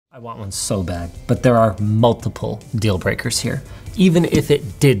I want one so bad, but there are multiple deal breakers here. Even if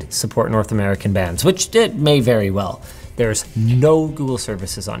it did support North American bands, which it may very well, there's no Google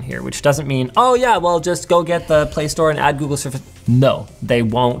services on here, which doesn't mean, oh yeah, well just go get the Play Store and add Google service. No, they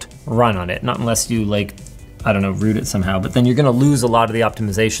won't run on it, not unless you I don't know, root it somehow, but then you're gonna lose a lot of the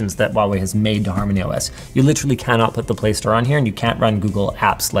optimizations that Huawei has made to Harmony OS. You literally cannot put the Play Store on here and you can't run Google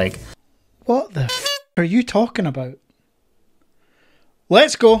apps like... What the f are you talking about?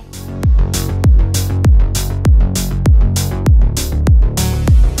 Let's go.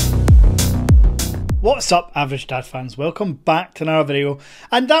 What's up, Average Dad fans? Welcome back to another video.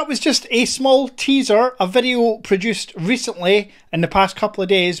 And that was just a small teaser, a video produced recently in the past couple of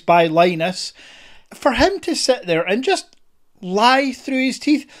days by Linus. For him to sit there and just lie through his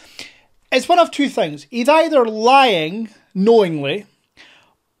teeth, it's one of two things. He's either lying knowingly,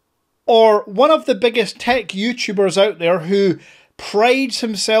 or one of the biggest tech YouTubers out there who prides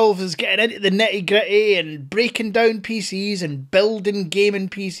himself as getting into the nitty gritty and breaking down PCs and building gaming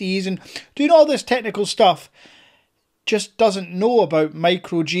PCs and doing all this technical stuff, just doesn't know about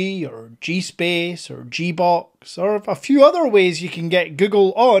micro G or G-Space or G-Box or a few other ways you can get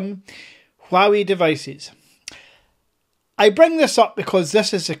Google on Huawei devices. I bring this up because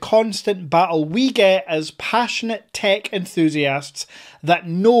this is a constant battle we get as passionate tech enthusiasts that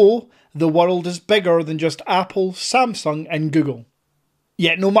know the world is bigger than just Apple, Samsung and Google.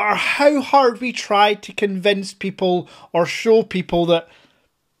 Yet no matter how hard we try to convince people or show people that,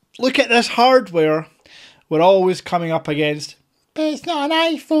 look at this hardware, we're always coming up against, but it's not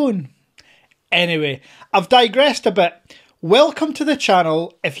an iPhone. Anyway, I've digressed a bit. Welcome to the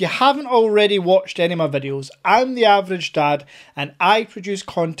channel. If you haven't already watched any of my videos, I'm the Average Dad and I produce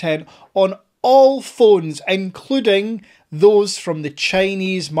content on all phones, including those from the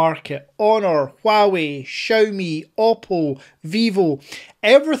Chinese market. Honor, Huawei, Xiaomi, Oppo, Vivo,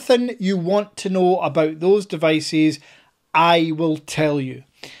 everything you want to know about those devices, I will tell you.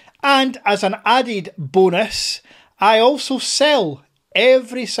 And as an added bonus, I also sell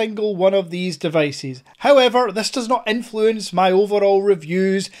every single one of these devices. However, this does not influence my overall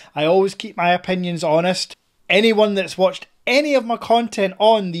reviews. I always keep my opinions honest. Anyone that's watched any of my content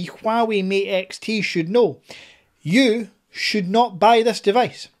on the Huawei Mate XT should know, you should not buy this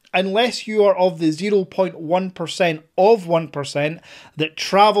device unless you are of the 0.1% of 1% that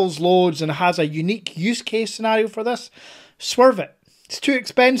travels loads and has a unique use case scenario for this. Swerve it. It's too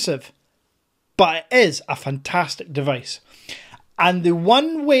expensive, but it is a fantastic device. And the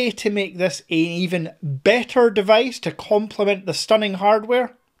one way to make this an even better device to complement the stunning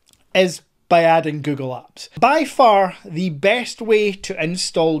hardware is by adding Google apps. By far the best way to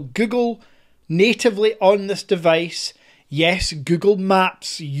install Google natively on this device. Yes, Google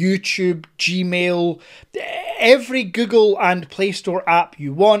Maps, YouTube, Gmail, every Google and Play Store app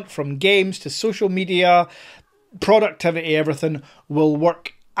you want, from games to social media, productivity, everything will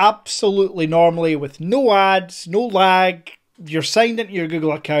work absolutely normally with no ads, no lag. You're signed into your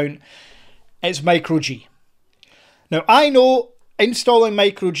Google account. It's micro G. Now, I know installing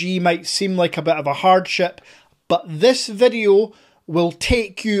micro G might seem like a bit of a hardship, but this video will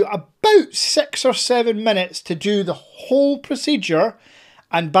take you about 6 or 7 minutes to do the whole procedure,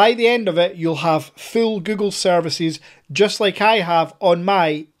 and by the end of it you'll have full Google services just like I have on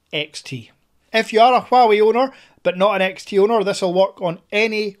my XT. If you are a Huawei owner but not an XT owner, this will work on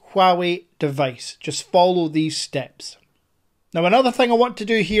any Huawei device. Just follow these steps. Now, another thing I want to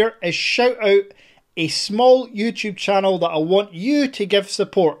do here is shout out a small YouTube channel that I want you to give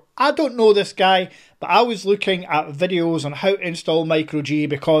support. I don't know this guy, but I was looking at videos on how to install micro G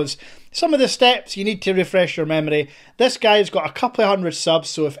because some of the steps you need to refresh your memory. This guy's got a couple of hundred subs,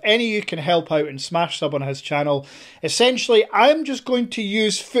 so if any of you can help out and smash sub on his channel, essentially I'm just going to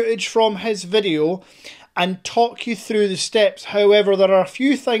use footage from his video and talk you through the steps. However, there are a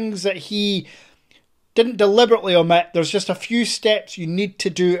few things that he didn't deliberately omit. There's just a few steps you need to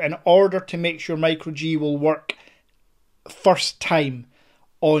do in order to make sure micro G will work first time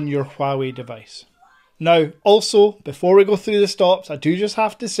on your Huawei device. Now, also, before we go through the stops, I do just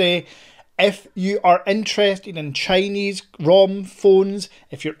have to say, if you are interested in Chinese ROM phones,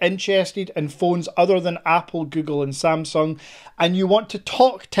 if you're interested in phones other than Apple, Google and Samsung, and you want to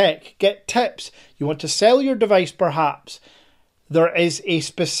talk tech, get tips, you want to sell your device perhaps, there is a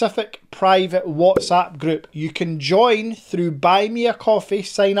specific private WhatsApp group you can join through Buy Me a Coffee.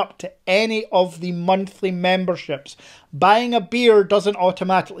 Sign up to any of the monthly memberships. Buying a beer doesn't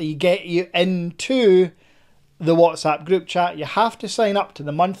automatically get you into the WhatsApp group chat. You have to sign up to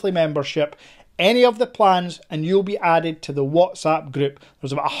the monthly membership, any of the plans, and you'll be added to the WhatsApp group.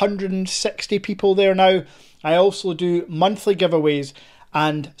 There's about 160 people there now. I also do monthly giveaways.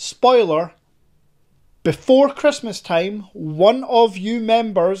 And spoiler, before Christmas time, one of you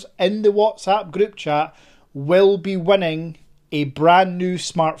members in the WhatsApp group chat will be winning a brand new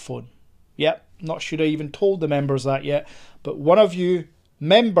smartphone. Yep, not sure I even told the members that yet, but one of you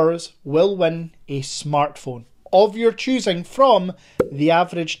members will win a smartphone of your choosing from the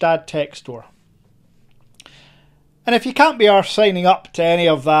Average Dad Tech Store. And if you can't be arsed signing up to any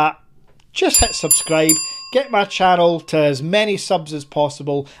of that, just hit subscribe, get my channel to as many subs as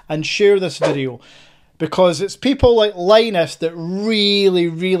possible, and share this video. Because it's people like Linus that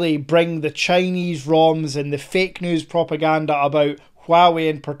really bring the Chinese ROMs and the fake news propaganda about Huawei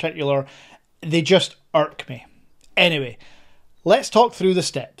in particular. They just irk me. Anyway, let's talk through the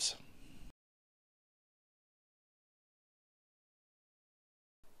steps.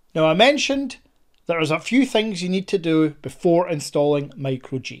 Now, I mentioned there's a few things you need to do before installing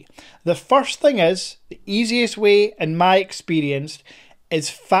Micro G. The first thing is, the easiest way in my experience, is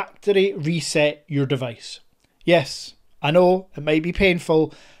factory reset your device. Yes, I know it might be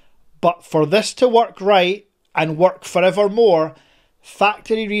painful, but for this to work right and work forevermore,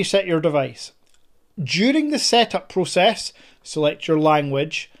 factory reset your device. During the setup process, select your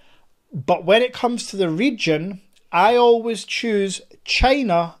language, but when it comes to the region, I always choose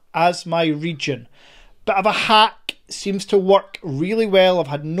China as my region. Bit of a hack, seems to work really well. I've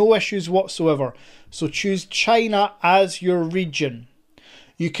had no issues whatsoever. So choose China as your region.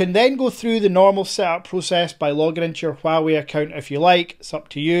 You can then go through the normal setup process by logging into your Huawei account if you like. It's up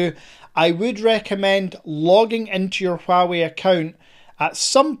to you. I would recommend logging into your Huawei account at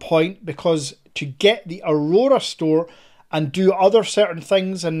some point, because to get the Aurora store and do other certain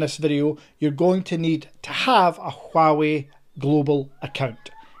things in this video, you're going to need to have a Huawei global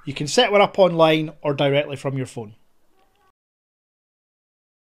account. You can set one up online or directly from your phone.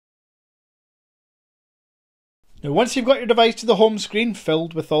 Now, once you've got your device to the home screen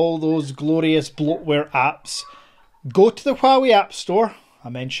filled with all those glorious bloatware apps, go to the Huawei App Store, I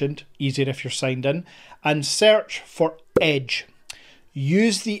mentioned, easier if you're signed in, and search for Edge.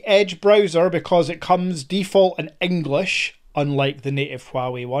 Use the Edge browser because it comes default in English, unlike the native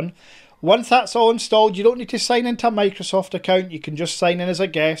Huawei one. Once that's all installed, you don't need to sign into a Microsoft account. You can just sign in as a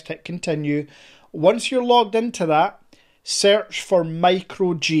guest, hit continue. Once you're logged into that, search for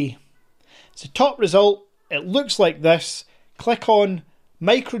Micro G. It's the top result. It looks like this. Click on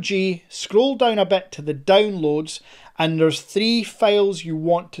Micro G, scroll down a bit to the downloads, and there's 3 files you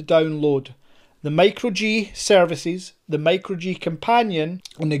want to download. The Micro G Services, the Micro G Companion,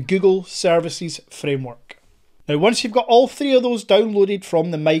 and the Google Services Framework. Now, once you've got all 3 of those downloaded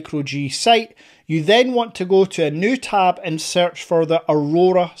from the Micro G site, you then want to go to a new tab and search for the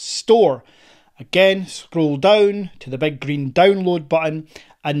Aurora store. Again, scroll down to the big green download button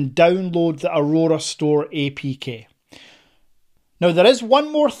and download the Aurora Store APK. Now, there is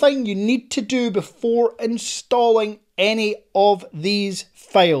one more thing you need to do before installing any of these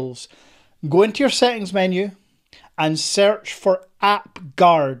files. Go into your settings menu and search for App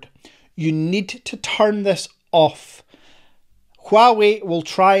Guard. You need to turn this off. Huawei will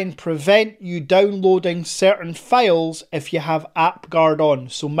try and prevent you downloading certain files if you have App Guard on.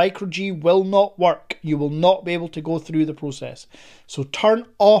 So Micro G will not work. You will not be able to go through the process. So turn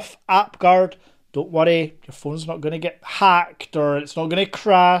off App Guard. Don't worry, your phone's not going to get hacked or it's not going to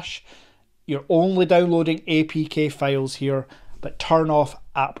crash. You're only downloading APK files here, but turn off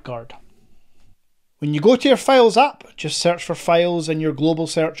App Guard. When you go to your Files app, just search for Files in your global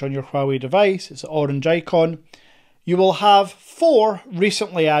search on your Huawei device. It's the orange icon. You will have 4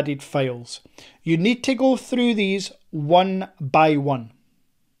 recently added files. You need to go through these one by one.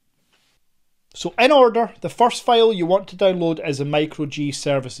 So in order, the first file you want to download is a Micro G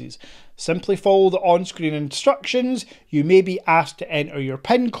Services. Simply follow the on-screen instructions. You may be asked to enter your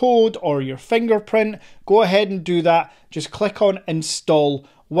PIN code or your fingerprint. Go ahead and do that. Just click on Install.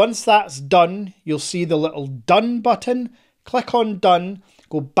 Once that's done, you'll see the little Done button. Click on Done,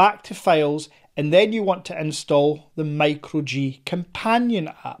 go back to Files, and then you want to install the Micro G Companion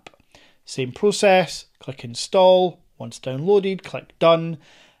app. Same process, click Install. Once downloaded, click Done.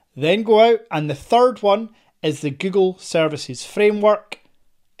 Then go out, and the third one is the Google Services Framework.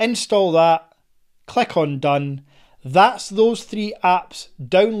 Install that, click on Done. That's those 3 apps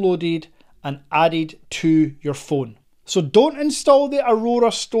downloaded and added to your phone. So don't install the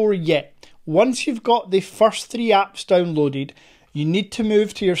Aurora store yet. Once you've got the first 3 apps downloaded, you need to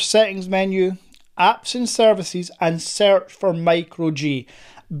move to your settings menu, apps and services, and search for Micro G.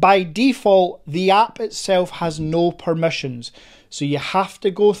 By default, the app itself has no permissions. So you have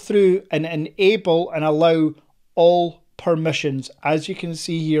to go through and enable and allow all permissions, as you can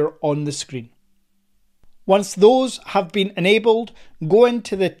see here on the screen. Once those have been enabled, go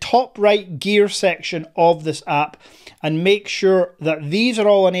into the top right gear section of this app and make sure that these are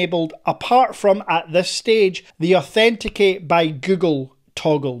all enabled, apart from, at this stage, the Authenticate by Google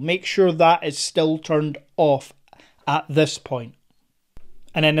toggle. Make sure that is still turned off at this point.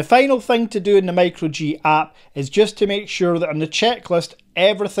 And then the final thing to do in the Micro G app is just to make sure that on the checklist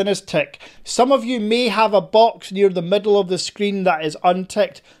everything is ticked. Some of you may have a box near the middle of the screen that is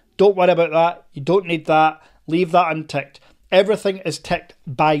unticked. Don't worry about that. You don't need that. Leave that unticked. Everything is ticked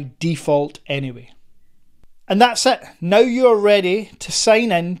by default anyway. And that's it. Now you are ready to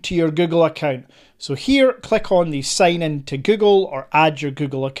sign in to your Google account. So here, click on the sign in to Google or add your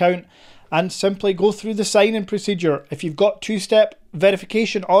Google account and simply go through the sign-in procedure. If you've got two-step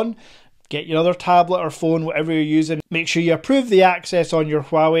verification on, get your other tablet or phone, whatever you're using. Make sure you approve the access on your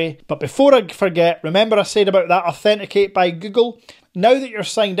Huawei. But before I forget, remember I said about that Authenticate by Google? Now that you're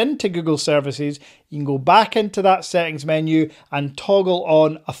signed into Google services, you can go back into that settings menu and toggle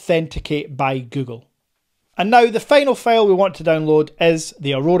on Authenticate by Google. And now the final file we want to download is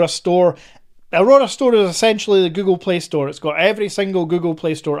the Aurora Store. The Aurora Store is essentially the Google Play Store. It's got every single Google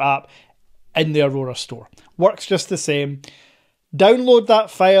Play Store app in the Aurora Store. Works just the same. Download that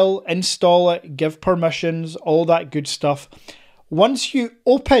file, install it, give permissions, all that good stuff. Once you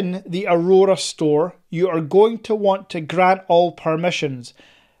open the Aurora Store, you are going to want to grant all permissions.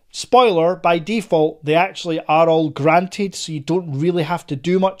 Spoiler, by default, they actually are all granted, so you don't really have to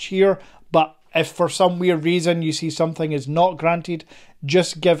do much here. But if for some weird reason you see something is not granted,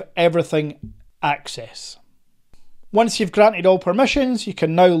 just give everything access. Once you've granted all permissions, you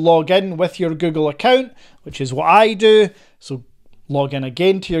can now log in with your Google account, which is what I do. So log in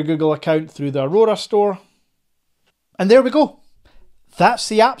again to your Google account through the Aurora Store. And there we go. That's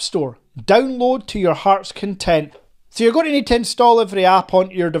the App Store. Download to your heart's content. So you're going to need to install every app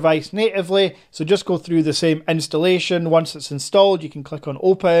onto your device natively. So just go through the same installation. Once it's installed, you can click on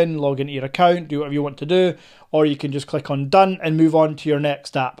Open, log into your account, do whatever you want to do. Or you can just click on Done and move on to your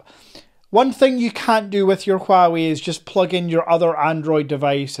next app. One thing you can't do with your Huawei is just plug in your other Android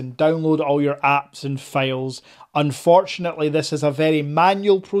device and download all your apps and files. Unfortunately, this is a very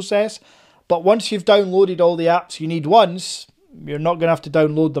manual process, but once you've downloaded all the apps you need once, you're not going to have to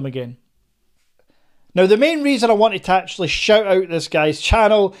download them again. Now, the main reason I wanted to actually shout out this guy's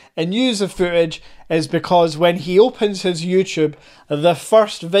channel and use the footage is because when he opens his YouTube, the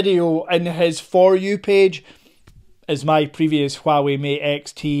first video in his For You page is my previous Huawei Mate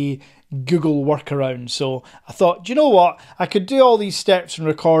XT Google workaround. So I thought, do you know what? I could do all these steps and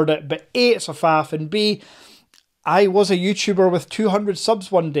record it, but A, it's a faff, and B, I was a YouTuber with 200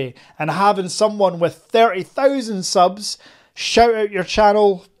 subs one day, and having someone with 30,000 subs shout out your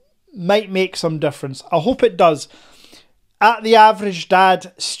channel might make some difference. I hope it does. At the Average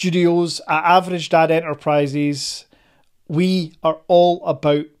Dad Studios, at Average Dad Enterprises, we are all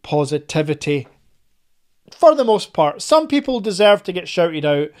about positivity. For the most part. Some people deserve to get shouted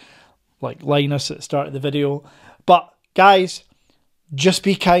out, like Linus at the start of the video. But guys, just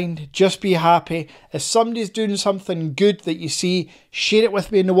be kind, just be happy. If somebody's doing something good that you see, share it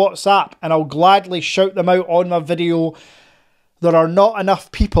with me in the WhatsApp and I'll gladly shout them out on my video. There are not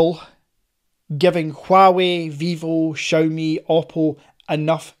enough people giving Huawei, Vivo, Xiaomi, Oppo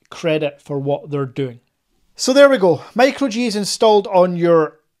enough credit for what they're doing. So there we go. Micro G is installed on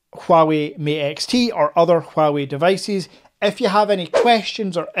your Huawei Mate XT or other Huawei devices. If you have any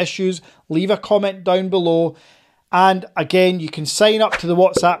questions or issues, leave a comment down below. And again, you can sign up to the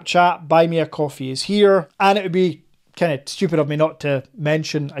WhatsApp chat. Buy Me a Coffee is here. And it would be kind of stupid of me not to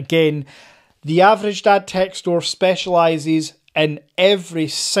mention again, the Average Dad Tech Store specialises in every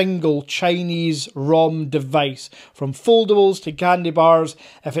single Chinese ROM device, from foldables to candy bars.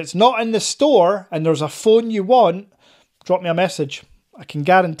 If it's not in the store and there's a phone you want, drop me a message. I can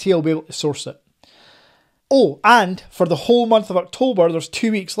guarantee I'll be able to source it. Oh, and for the whole month of October, there's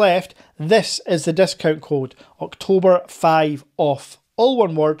 2 weeks left. This is the discount code, October5 off. All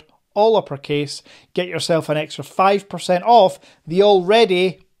one word, all uppercase. Get yourself an extra 5% off the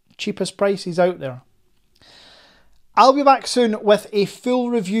already cheapest prices out there. I'll be back soon with a full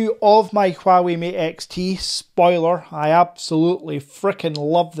review of my Huawei Mate XT. Spoiler, I absolutely freaking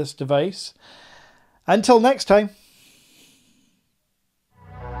love this device. Until next time.